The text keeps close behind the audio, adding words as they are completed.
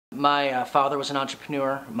My father was an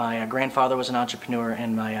entrepreneur, my grandfather was an entrepreneur,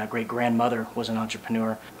 and my great-grandmother was an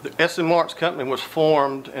entrepreneur. The S.M. Lawrence Company was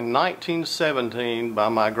formed in 1917 by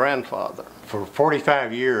my grandfather. For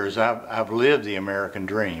 45 years, I've lived the American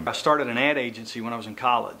dream. I started an ad agency when I was in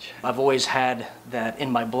college. I've always had that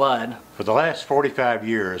in my blood. For the last 45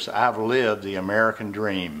 years, I've lived the American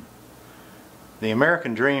dream. The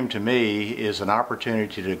American dream to me is an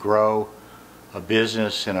opportunity to grow a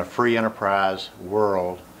business in a free enterprise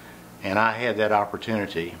world, and I had that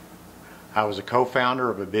opportunity. I was a co-founder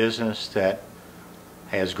of a business that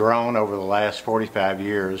has grown over the last 45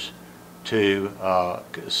 years to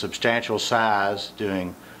substantial size,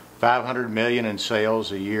 doing $500 million in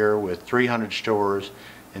sales a year with 300 stores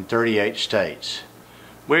in 38 states.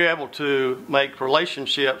 We were able to make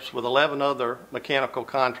relationships with 11 other mechanical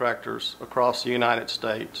contractors across the United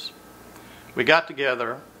States. We got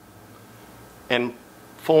together and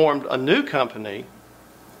formed a new company,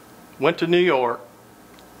 went to New York,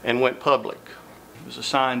 and went public. It was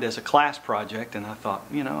assigned as a class project, and I thought,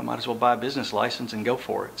 you know, I might as well buy a business license and go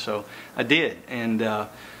for it. So I did, and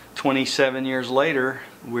 27 years later,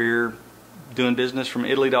 we're doing business from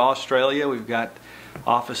Italy to Australia. We've got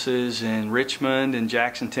offices in Richmond and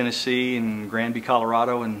Jackson, Tennessee, and Granby,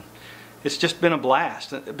 Colorado, and it's just been a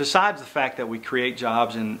blast. Besides the fact that we create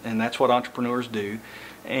jobs, and that's what entrepreneurs do,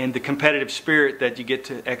 and the competitive spirit that you get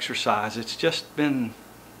to exercise, it's just been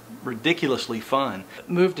ridiculously fun.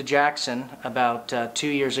 Moved to Jackson about 2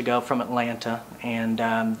 years ago from Atlanta, and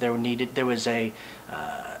there was a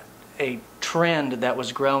trend that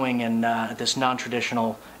was growing in this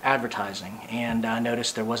non-traditional advertising, and I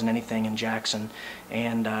noticed there wasn't anything in Jackson,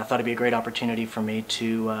 and I thought it'd be a great opportunity for me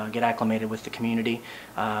to get acclimated with the community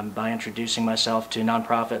by introducing myself to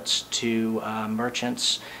nonprofits, to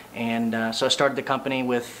merchants, and so I started the company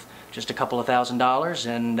with just a couple of $1,000s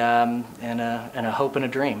and a hope and a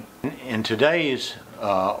dream. In today's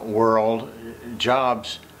world,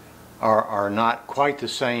 jobs are not quite the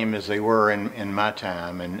same as they were in my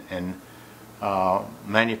time, and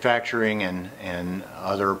manufacturing and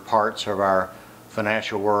other parts of our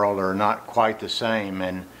financial world are not quite the same,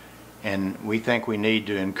 and we think we need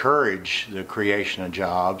to encourage the creation of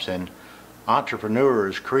jobs, and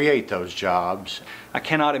entrepreneurs create those jobs. I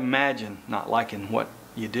cannot imagine not liking what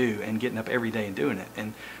you do and getting up every day and doing it.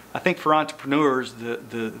 And I think for entrepreneurs,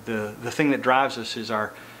 the thing that drives us is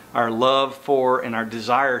our love for and our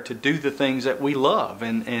desire to do the things that we love.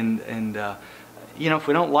 And you know, if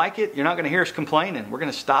we don't like it, you're not going to hear us complaining. We're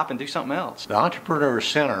going to stop and do something else. The Entrepreneur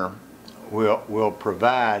Center will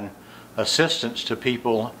provide assistance to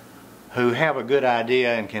people who have a good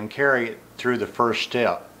idea and can carry it through the first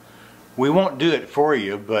step. We won't do it for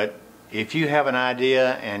you, but if you have an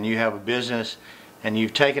idea and you have a business and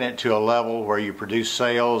you've taken it to a level where you produce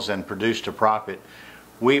sales and produced a profit,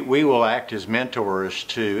 we will act as mentors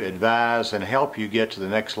to advise and help you get to the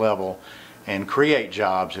next level and create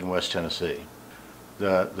jobs in West Tennessee.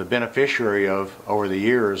 The beneficiary of, over the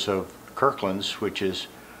years, of Kirkland's, which has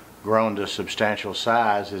grown to substantial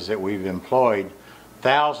size, is that we've employed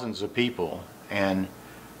thousands of people and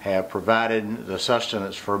have provided the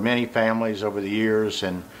sustenance for many families over the years,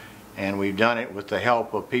 and we've done it with the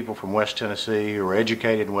help of people from West Tennessee who are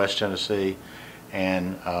educated in West Tennessee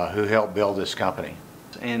and who helped build this company.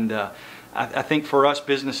 And I think for us,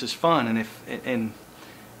 business is fun, and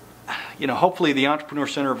you know, hopefully the Entrepreneur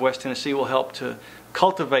Center of West Tennessee will help to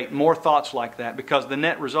cultivate more thoughts like that, because the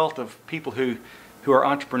net result of people who are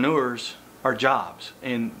entrepreneurs are jobs,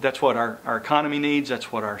 and that's what our economy needs, that's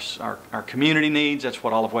what our community needs, that's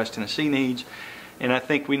what all of West Tennessee needs, and I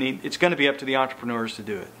think it's going to be up to the entrepreneurs to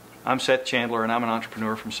do it. I'm Seth Chandler, and I'm an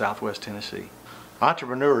entrepreneur from Southwest Tennessee.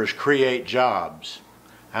 Entrepreneurs create jobs.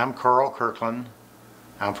 I'm Carl Kirkland.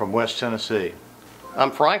 I'm from West Tennessee.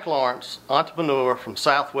 I'm Frank Lawrence, entrepreneur from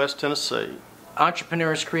Southwest Tennessee.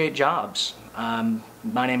 Entrepreneurs create jobs.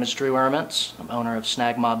 My name is Drew Erments. I'm owner of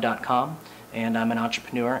snagmob.com, and I'm an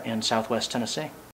entrepreneur in Southwest Tennessee.